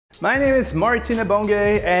My name is Martin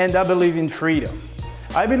Ebonge and I believe in freedom.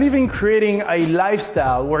 I believe in creating a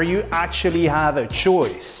lifestyle where you actually have a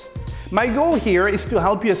choice. My goal here is to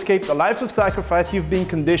help you escape the life of sacrifice you've been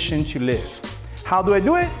conditioned to live. How do I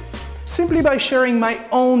do it? Simply by sharing my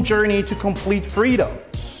own journey to complete freedom.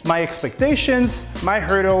 My expectations, my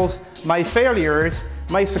hurdles, my failures,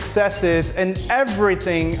 my successes, and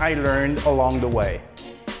everything I learned along the way.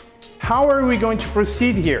 How are we going to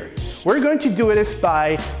proceed here? We're going to do it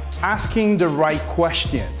by asking the right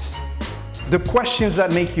questions. The questions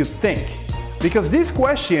that make you think. Because these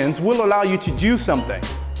questions will allow you to do something.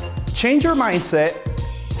 Change your mindset,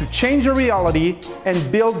 to change your reality, and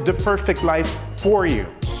build the perfect life for you.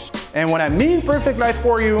 And when I mean perfect life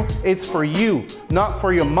for you, it's for you, not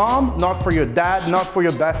for your mom, not for your dad, not for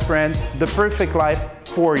your best friend, the perfect life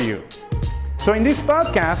for you. So in this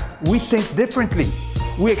podcast, we think differently.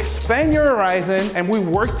 We expand your horizon and we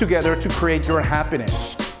work together to create your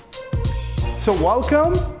happiness. So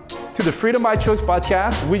welcome to the Freedom by Choice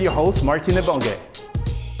podcast with your host, Martin Ebonge.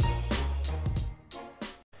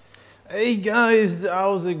 Hey guys,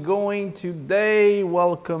 how's it going today?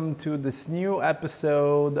 Welcome to this new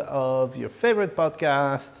episode of your favorite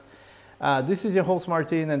podcast. This is your host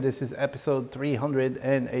Martin and this is episode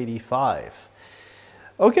 385.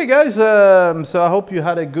 Okay guys, so I hope you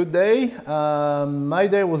had a good day. My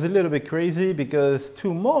day was a little bit crazy because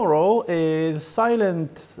tomorrow is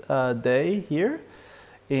silent day here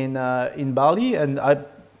in Bali, and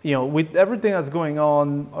with everything that's going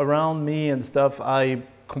on around me and stuff, I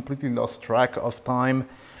completely lost track of time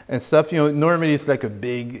and stuff. Normally it's like a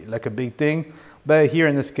big thing, but here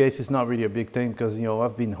in this case it's not really a big thing because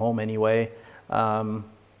I've been home anyway.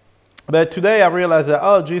 But today I realized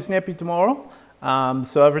that G Snappy tomorrow,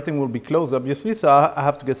 so everything will be closed obviously, so I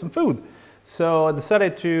have to get some food. So I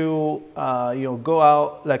decided to go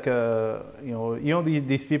out like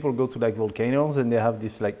these people go to like volcanoes and they have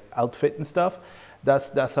this like outfit and stuff.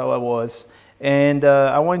 That's how I was. And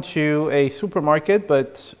I went to a supermarket,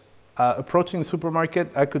 but approaching the supermarket,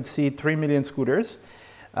 I could see 3 million scooters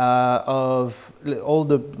of all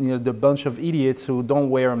the bunch of idiots who don't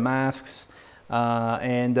wear masks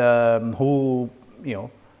and who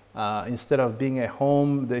instead of being at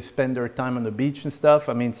home, they spend their time on the beach and stuff.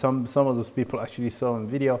 I mean, some of those people actually saw on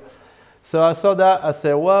video. So I saw that. I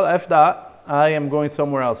said, well, F that. I am going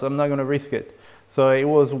somewhere else. I'm not going to risk it. So it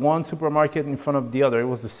was one supermarket in front of the other. It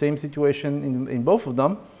was the same situation in both of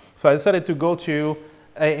them. So I decided to go to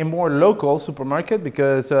a more local supermarket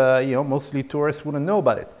because mostly tourists wouldn't know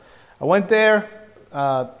about it. I went there,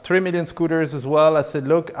 3 million scooters as well. I said,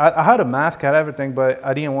 look, I had a mask, I had everything, but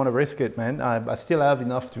I didn't want to risk it, man. I still have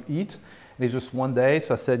enough to eat. It's just one day,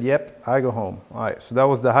 so I said, yep, I go home. All right, so that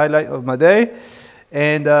was the highlight of my day.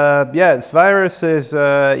 And this virus is,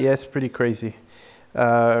 it's pretty crazy,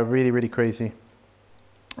 really, really crazy.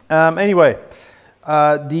 Anyway,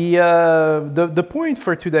 the point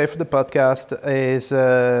for today for the podcast is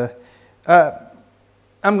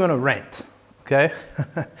I'm gonna rant. Okay,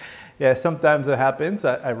 yeah, sometimes it happens.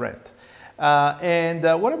 I rant, and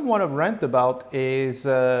what I want to rant about is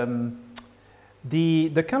the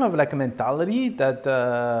kind of like a mentality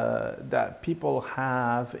that people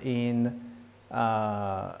have in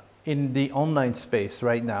the online space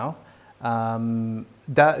right now.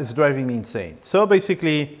 That is driving me insane. So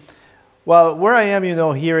basically, well, where I am,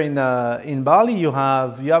 here in Bali, you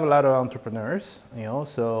have a lot of entrepreneurs,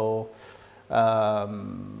 so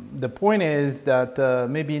the point is that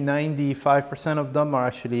maybe 95% of them are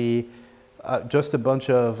actually just a bunch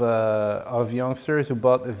of youngsters who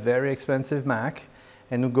bought a very expensive Mac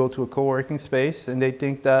and who go to a co-working space and they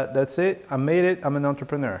think that that's it, I made it, I'm an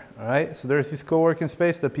entrepreneur, all right? So there's this co-working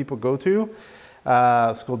space that people go to,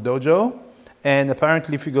 it's called Dojo. And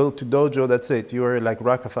apparently if you go to Dojo, that's it. You're like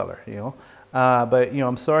Rockefeller, But,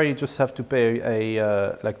 I'm sorry, you just have to pay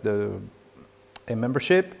a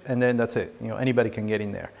membership and then that's it. Anybody can get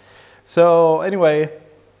in there. So anyway,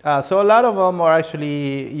 so a lot of them are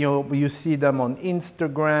actually, you see them on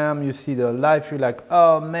Instagram, you see the life, you're like,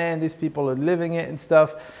 oh man, these people are living it and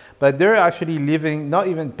stuff. But they're actually living not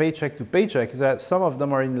even paycheck to paycheck. That some of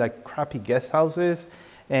them are in like crappy guest houses.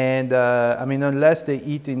 And I mean, unless they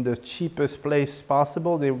eat in the cheapest place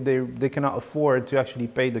possible, they cannot afford to actually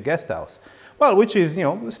pay the guest house. Well, which is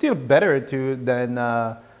still better than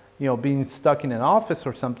being stuck in an office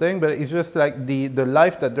or something. But it's just like the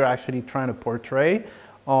life that they're actually trying to portray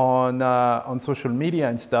on social media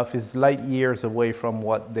and stuff is light years away from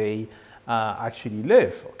what they actually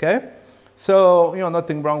live. Okay, so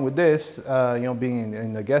nothing wrong with this. Being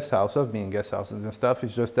in the guest house, of being in guest houses and stuff.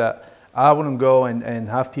 It's just that I wouldn't go and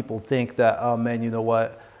have people think that, oh man, you know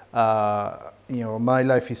what, my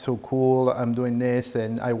life is so cool, I'm doing this,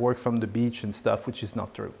 and I work from the beach and stuff, which is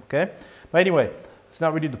not true, okay? But anyway, it's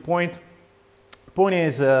not really the point. Point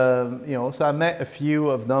is, so I met a few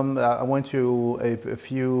of them. I went to a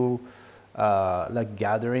few like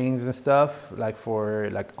gatherings and stuff, like for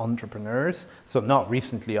like entrepreneurs. So not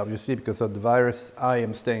recently, obviously, because of the virus, I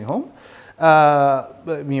am staying home.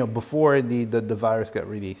 But before the virus got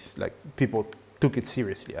released, like people took it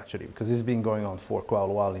seriously actually, because it's been going on for quite a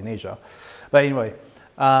while in Asia. But anyway,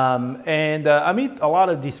 I meet a lot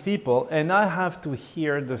of these people, and I have to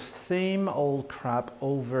hear the same old crap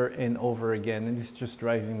over and over again, and it's just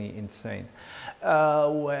driving me insane.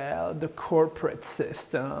 Well, the corporate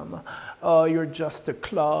system. Oh, you're just a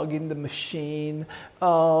clog in the machine.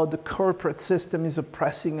 Oh, the corporate system is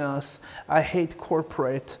oppressing us. I hate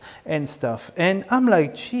corporate and stuff. And I'm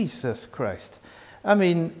like, Jesus Christ. I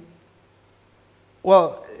mean,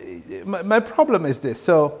 well, my problem is this.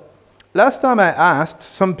 So last time I asked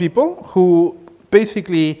some people who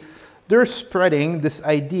basically, they're spreading this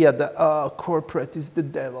idea that corporate is the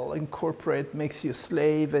devil and corporate makes you a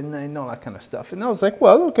slave and all that kind of stuff. And I was like,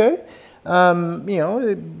 well, okay, I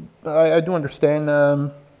do understand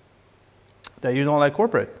that you don't like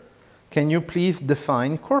corporate. Can you please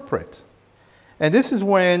define corporate? And this is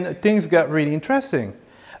when things got really interesting.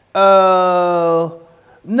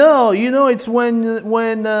 No, it's when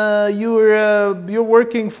you're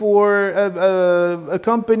working for a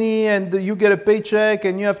company and you get a paycheck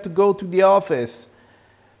and you have to go to the office.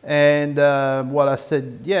 And well, I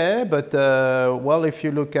said, yeah, but well, if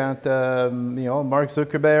you look at Mark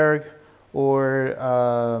Zuckerberg or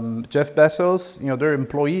Jeff Bezos, they're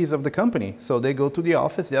employees of the company, so they go to the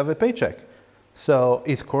office, they have a paycheck. So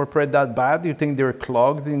is corporate that bad? Do you think they're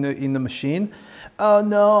clogged in the machine? Oh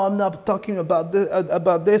no, I'm not talking about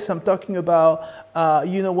this. I'm talking about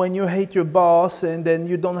when you hate your boss and then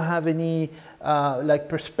you don't have any like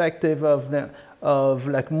perspective of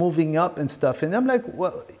like moving up and stuff. And I'm like,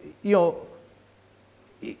 well, you're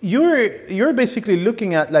basically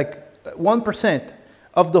looking at like 1%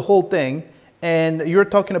 of the whole thing, and you're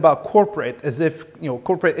talking about corporate as if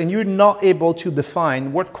corporate, and you're not able to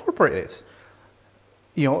define what corporate is.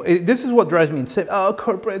 This is what drives me insane. Oh,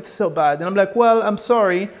 corporate's so bad. And I'm like, well, I'm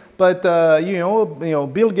sorry, but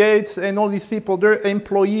Bill Gates and all these people, they're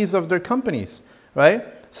employees of their companies, right?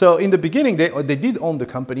 So in the beginning, they did own the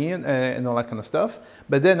company and all that kind of stuff.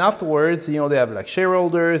 But then afterwards, they have like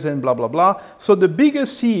shareholders and blah, blah, blah. So the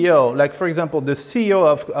biggest CEO, like for example, the CEO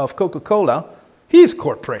of Coca-Cola, he's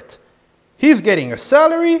corporate. He's getting a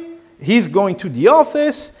salary, he's going to the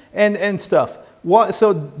office and stuff.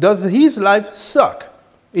 So does his life suck?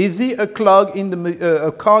 Is he a cog in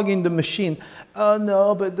the machine? Oh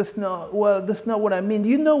no, but that's not what I mean.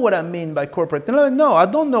 You know what I mean by corporate? No, I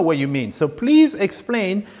don't know what you mean. So please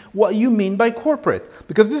explain what you mean by corporate,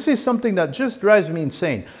 because this is something that just drives me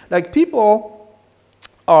insane. Like people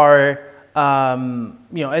are, and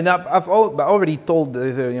I've already told,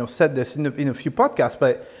 said this in a few podcasts,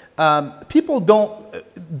 but people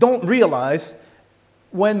don't realize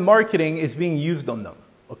when marketing is being used on them.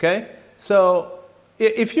 Okay, so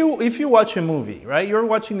if you watch a movie, right? You're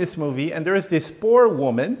watching this movie, and there's this poor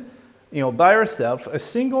woman, by herself, a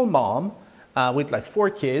single mom with like 4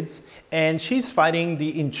 kids, and she's fighting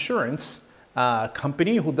the insurance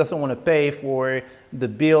company who doesn't want to pay for the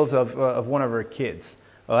bills of one of her kids.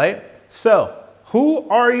 All right. So who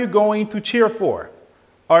are you going to cheer for?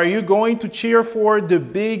 Are you going to cheer for the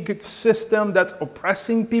big system that's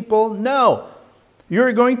oppressing people? No.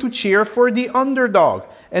 You're going to cheer for the underdog.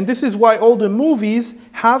 And this is why all the movies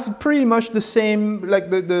have pretty much the same, like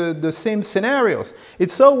the same scenarios.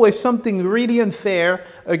 It's always something really unfair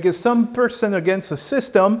against some person, against a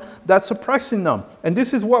system that's oppressing them. And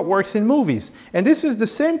this is what works in movies. And this is the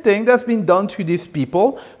same thing that's been done to these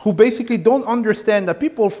people who basically don't understand that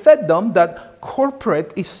people fed them that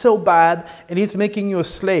corporate is so bad and it's making you a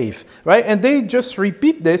slave, right? And they just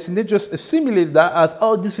repeat this and they just assimilate that as,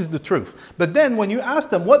 oh, this is the truth. But then when you ask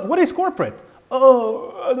them, what is corporate?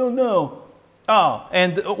 Oh, I don't know. Oh,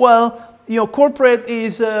 and well, corporate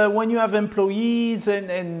is when you have employees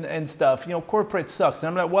and stuff. Corporate sucks. And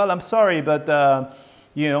I'm like, well, I'm sorry, but I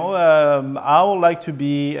would like to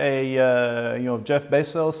be a Jeff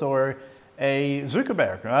Bezos or a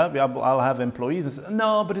Zuckerberg. Right? I'll have employees.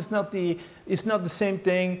 No, but it's not the same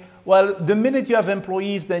thing. Well, the minute you have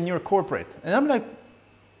employees, then you're corporate. And I'm like,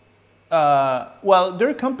 well, there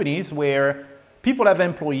are companies where people have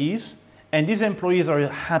employees, and these employees are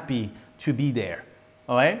happy to be there,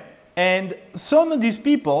 all right? And some of these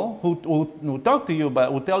people who talk to you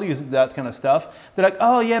about, who tell you that kind of stuff, they're like,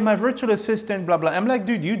 oh yeah, my virtual assistant, blah, blah. I'm like,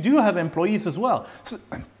 dude, you do have employees as well.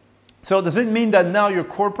 So does it mean that now you're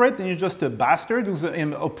corporate and you're just a bastard who's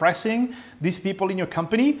oppressing these people in your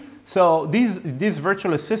company? So these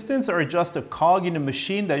virtual assistants are just a cog in a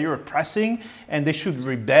machine that you're oppressing, and they should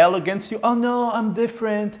rebel against you. Oh no, I'm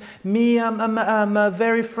different. Me, I'm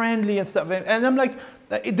very friendly and stuff. And I'm like,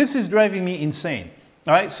 this is driving me insane.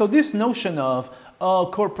 All right. So this notion of, oh,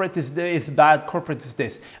 corporate is bad, corporate is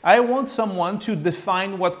this. I want someone to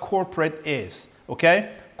define what corporate is.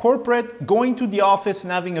 Okay. Corporate, going to the office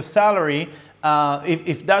and having a salary,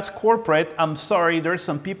 if that's corporate, I'm sorry, there's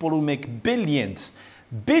some people who make billions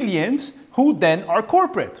who then are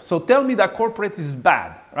corporate. So tell me that corporate is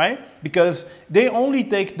bad, right? Because they only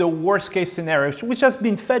take the worst case scenario, which has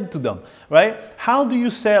been fed to them, right? How do you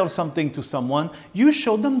sell something to someone? You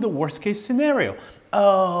show them the worst case scenario.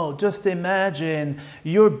 Oh, just imagine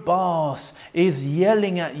your boss is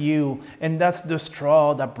yelling at you, and that's the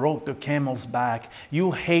straw that broke the camel's back.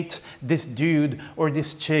 You hate this dude or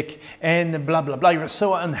this chick, and blah, blah, blah. You're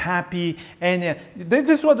so unhappy. And this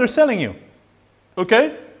is what they're selling you.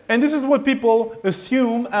 Okay? And this is what people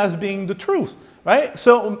assume as being the truth, right?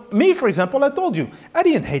 So me, for example, I told you, I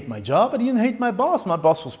didn't hate my job. I didn't hate my boss. My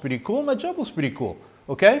boss was pretty cool. My job was pretty cool.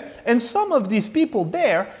 Okay? And some of these people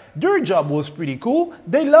there, their job was pretty cool.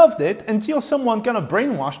 They loved it until someone kind of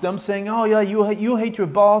brainwashed them saying, oh yeah, you hate your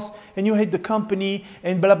boss and you hate the company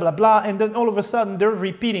and blah, blah, blah. And then all of a sudden they're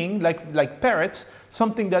repeating like parrots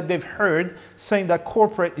something that they've heard saying that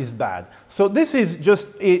corporate is bad. So this is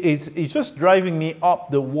just, it's just driving me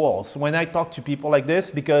up the walls when I talk to people like this,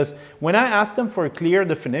 because when I ask them for a clear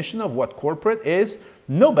definition of what corporate is,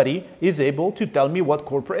 nobody is able to tell me what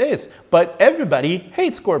corporate is. But everybody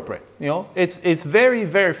hates corporate. You know, it's very,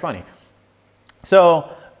 very funny. So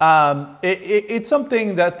it's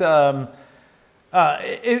something that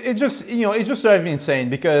it just drives me insane,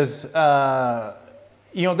 because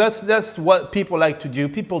you know, that's what people like to do.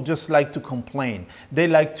 People just like to complain. They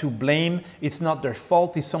like to blame. It's not their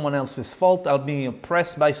fault. It's someone else's fault. I'm being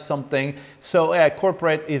oppressed by something. So yeah,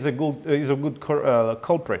 corporate is a good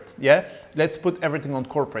culprit. Yeah, let's put everything on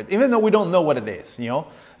corporate, even though we don't know what it is. You know,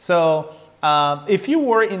 so if you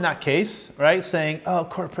were in that case, right, saying, oh,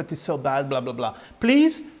 corporate is so bad, blah blah blah,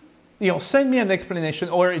 please, you know, send me an explanation,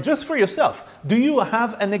 or just for yourself. Do you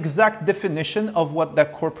have an exact definition of what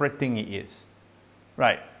that corporate thingy is?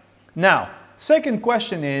 Right. Now, second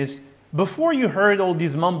question is, before you heard all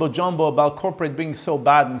these mumbo jumbo about corporate being so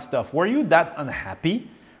bad and stuff, were you that unhappy?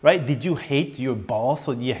 Right? Did you hate your boss,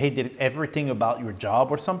 or you hated everything about your job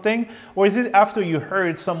or something? Or is it after you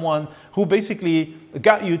heard someone who basically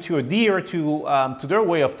got you to adhere to their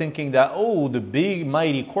way of thinking that, oh, the big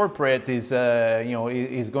mighty corporate is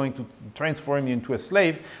is going to transform you into a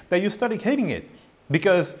slave, that you started hating it?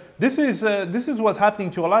 Because this is what's happening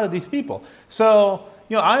to a lot of these people. So,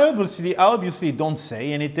 you know, I obviously don't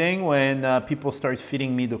say anything when people start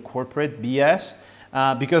feeding me the corporate BS,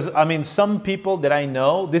 because I mean, some people that I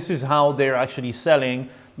know, this is how they're actually selling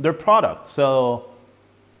their product. So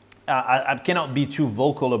I cannot be too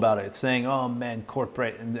vocal about it, saying, oh man,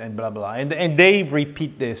 corporate and blah blah, and they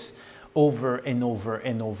repeat this over and over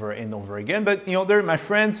and over and over again. But you know, they're my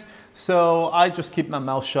friends, so I just keep my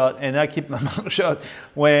mouth shut, and I keep my mouth shut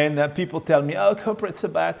when people tell me, oh, corporate's so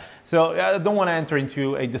bad. So I don't want to enter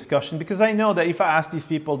into a discussion, because I know that if I ask these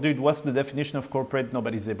people, dude, what's the definition of corporate,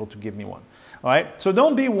 nobody's able to give me one. All right, so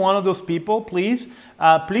don't be one of those people, please.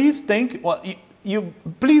 Please think, well, you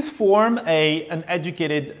please form an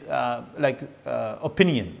educated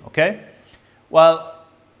opinion. Okay, well,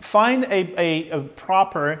 find a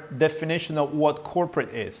proper definition of what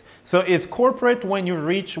corporate is. So is corporate when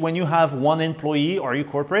you have one employee? Are you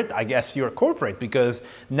corporate? I guess you're corporate, because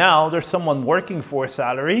now there's someone working for a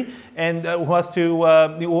salary and who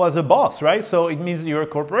has a boss, right? So it means you're a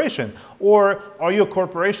corporation. Or are you a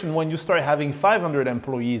corporation when you start having 500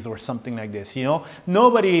 employees or something like this? You know,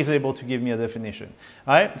 nobody is able to give me a definition.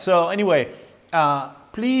 All right. So anyway,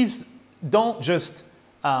 please don't just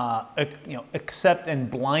accept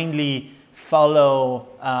and blindly follow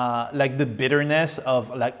like the bitterness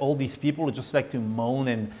of like all these people who just like to moan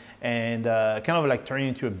and kind of like turn you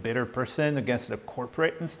into a bitter person against the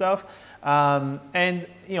corporate and stuff. And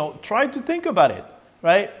you know, try to think about it,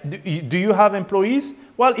 right? Do you have employees?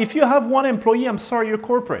 Well, if you have one employee, I'm sorry, you're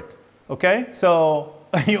corporate. Okay, so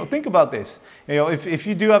you know, think about this. You know, if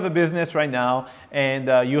you do have a business right now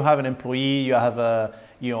and you have an employee, you have a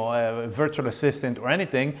virtual assistant or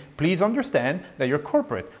anything, please understand that you're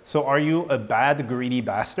corporate. So are you a bad, greedy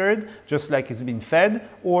bastard, just like it's been fed,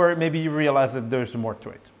 or maybe you realize that there's more to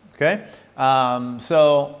it, okay?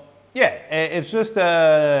 So yeah, it's just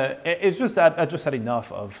I just had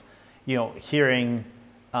enough of, you know, hearing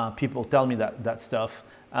people tell me that stuff.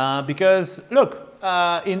 Because look,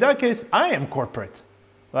 in that case, I am corporate,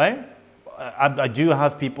 right? I do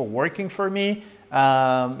have people working for me,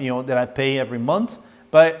 that I pay every month,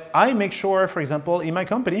 but I make sure, for example, in my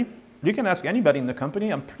company, you can ask anybody in the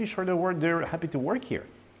company, I'm pretty sure they're happy to work here,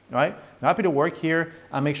 right? They're happy to work here.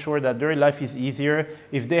 I make sure that their life is easier.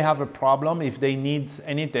 If they have a problem, if they need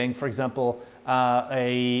anything, for example,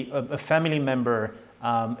 a family member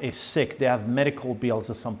is sick, they have medical bills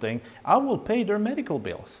or something, I will pay their medical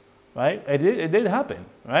bills, right? It did happen,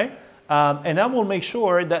 right? And I will make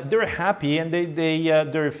sure that they're happy and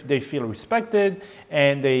they feel respected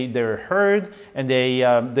and they're heard and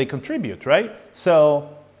they contribute, right?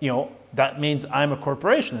 So, that means I'm a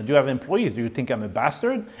corporation. Do you have employees? Do you think I'm a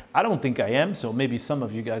bastard? I don't think I am. So maybe some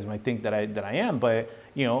of you guys might think that I am, but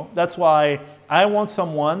that's why I want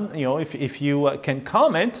someone, if you can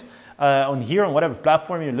comment on here on whatever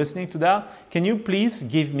platform you're listening to that, can you please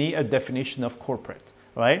give me a definition of corporate,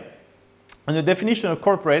 right? And the definition of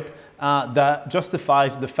corporate that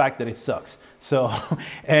justifies the fact that it sucks. So,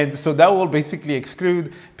 and so that will basically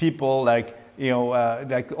exclude people like,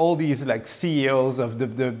 like all these like CEOs of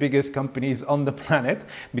the biggest companies on the planet,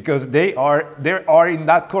 because they are in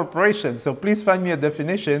that corporation. So please find me a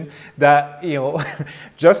definition that,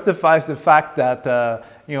 justifies the fact that,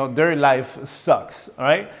 their life sucks, all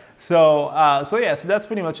right? So, so that's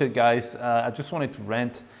pretty much it, guys. I just wanted to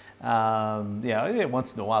rant.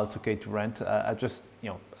 Once in a while it's okay to rant. I just,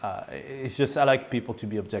 it's just I like people to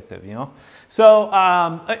be objective, So,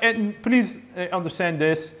 and please understand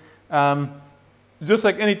this. Just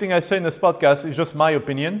like anything I say in this podcast, it's just my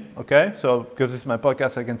opinion, okay? So, because it's my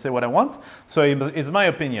podcast, I can say what I want. So it's my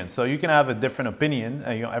opinion. So you can have a different opinion.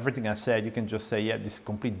 Everything I said, you can just say, yeah, this is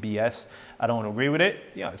complete BS. I don't agree with it.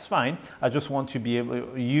 Yeah, it's fine. I just want to be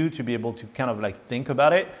able to kind of like think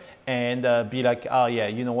about it and be like, oh yeah,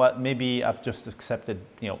 you know what? Maybe I've just accepted,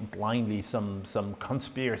 blindly some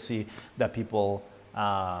conspiracy that people,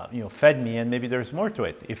 fed me, and maybe there's more to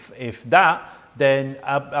it. If that, then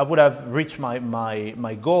I would have reached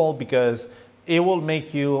my goal, because it will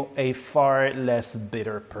make you a far less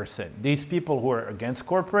bitter person. These people who are against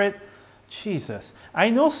corporate, Jesus, I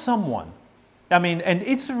know someone, and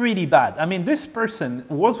it's really bad. This person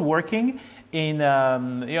was working in,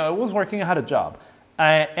 had a job.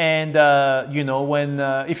 If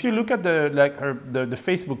you look at the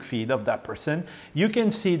Facebook feed of that person, you can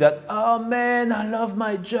see that, oh man, I love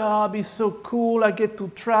my job. It's so cool. I get to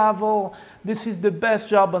travel. This is the best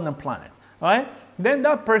job on the planet, right? Then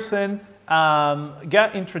that person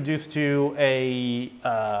got introduced to a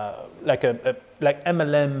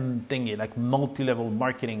MLM thingy, like multi-level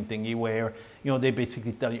marketing thingy, where they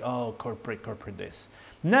basically tell you, oh, corporate this.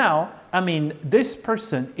 Now, this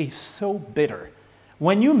person is so bitter.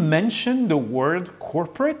 When you mention the word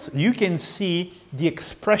corporate, you can see the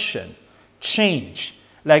expression change.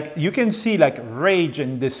 Like you can see like rage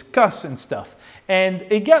and disgust and stuff. And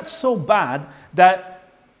it got so bad that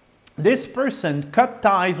this person cut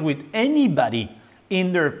ties with anybody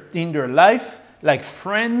in their life, like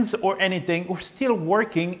friends or anything, who are still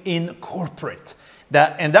working in corporate.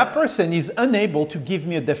 And that person is unable to give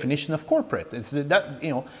me a definition of corporate.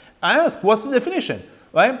 I asked, what's the definition?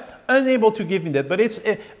 Right? Unable to give me that, but it's,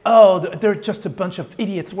 they're just a bunch of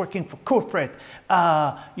idiots working for corporate,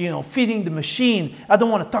 feeding the machine. I don't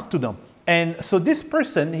want to talk to them. And so this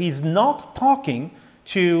person, he's not talking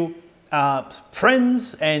to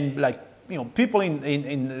friends and people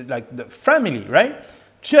in like the family, right?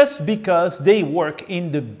 Just because they work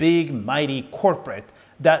in the big, mighty corporate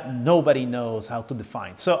that nobody knows how to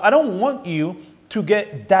define. So I don't want you to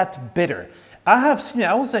get that bitter. I have seen it.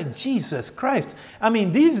 I was like, Jesus Christ.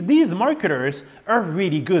 These marketers are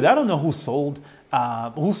really good. I don't know who sold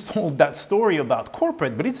that story about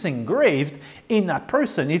corporate, but it's engraved in that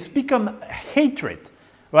person. It's become hatred,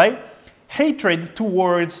 right? Hatred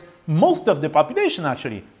towards most of the population,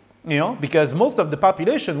 actually. Because most of the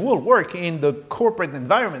population will work in the corporate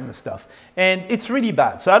environment and stuff. And it's really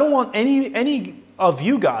bad. So I don't want any of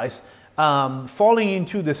you guys falling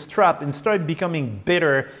into this trap and start becoming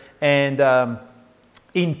bitter and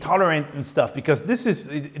intolerant and stuff, because this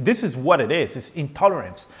is what it is. It's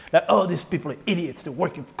intolerance. Like, oh, these people are idiots. They're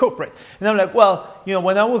working for corporate. And I'm like, well,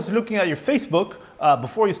 when I was looking at your Facebook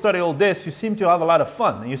before you started all this, you seem to have a lot of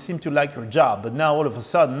fun and you seem to like your job. But now all of a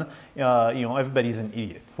sudden, everybody's an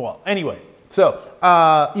idiot. Well, anyway, so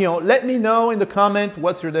let me know in the comment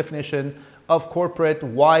what's your definition of corporate.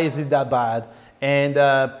 Why is it that bad? And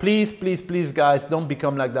please, guys, don't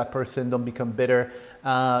become like that person. Don't become bitter.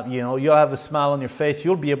 You'll have a smile on your face.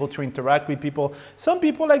 You'll be able to interact with people. Some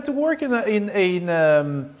people like to work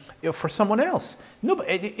for someone else. No, but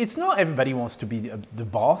it's not everybody wants to be the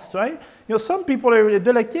boss, right? Some people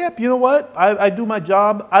they're like, yep, you know what? I do my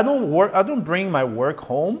job. I don't bring my work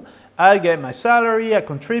home. I get my salary. I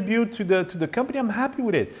contribute to the company. I'm happy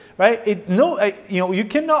with it, right? You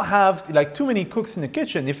cannot have like too many cooks in the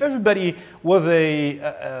kitchen. If everybody was a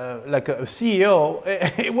CEO,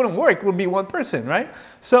 it wouldn't work. It would be one person, right?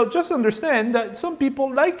 So just understand that some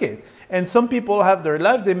people like it, and some people have their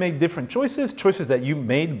life. They make different choices that you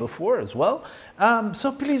made before as well.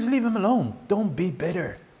 So please leave them alone. Don't be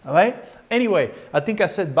bitter. All right. Anyway, I think I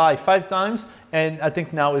said bye 5 times. And I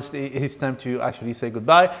think now it's time to actually say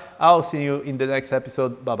goodbye. I'll see you in the next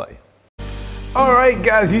episode. Bye-bye. All right,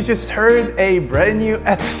 guys, you just heard a brand new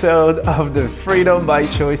episode of the Freedom by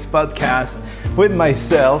Choice podcast with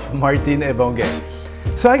myself, Martin Ebongue.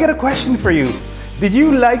 So I got a question for you. Did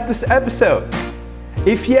you like this episode?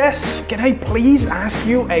 If yes, can I please ask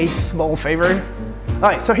you a small favor? All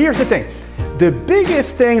right, so here's the thing. The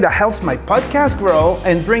biggest thing that helps my podcast grow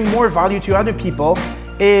and bring more value to other people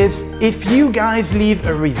is if you guys leave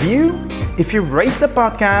a review, if you rate the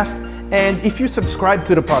podcast, and if you subscribe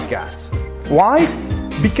to the podcast. Why?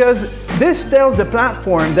 Because this tells the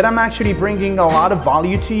platform that I'm actually bringing a lot of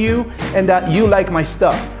value to you and that you like my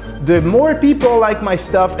stuff. The more people like my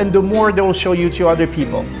stuff, and the more they will show you to other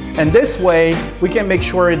people. And this way, we can make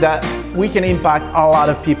sure that we can impact a lot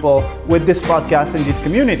of people with this podcast and this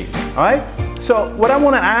community. All right? So what I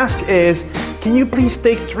want to ask is, can you please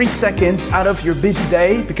take 3 seconds out of your busy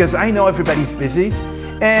day, because I know everybody's busy,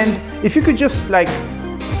 and if you could just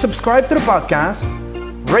subscribe to the podcast,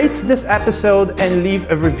 rate this episode, and leave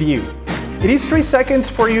a review. It is 3 seconds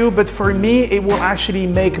for you, but for me, it will actually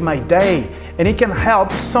make my day, and it can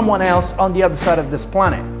help someone else on the other side of this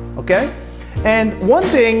planet, okay? And one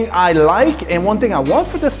thing I like and one thing I want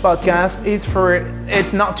for this podcast is for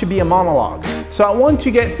it not to be a monologue. So I want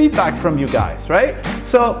to get feedback from you guys, right?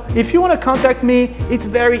 So if you want to contact me, it's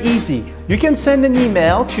very easy. You can send an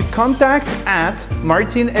email to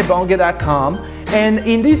contact@martinebongue.com, and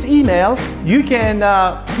in this email, you can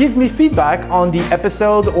give me feedback on the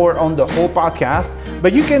episode or on the whole podcast,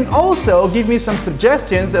 but you can also give me some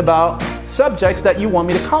suggestions about subjects that you want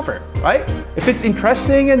me to cover, right? If it's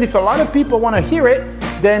interesting and if a lot of people want to hear it,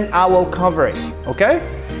 then I will cover it, okay?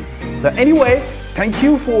 But anyway, thank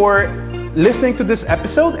you for listening to this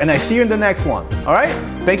episode, and I see you in the next one. All right?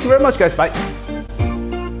 Thank you very much, guys. Bye.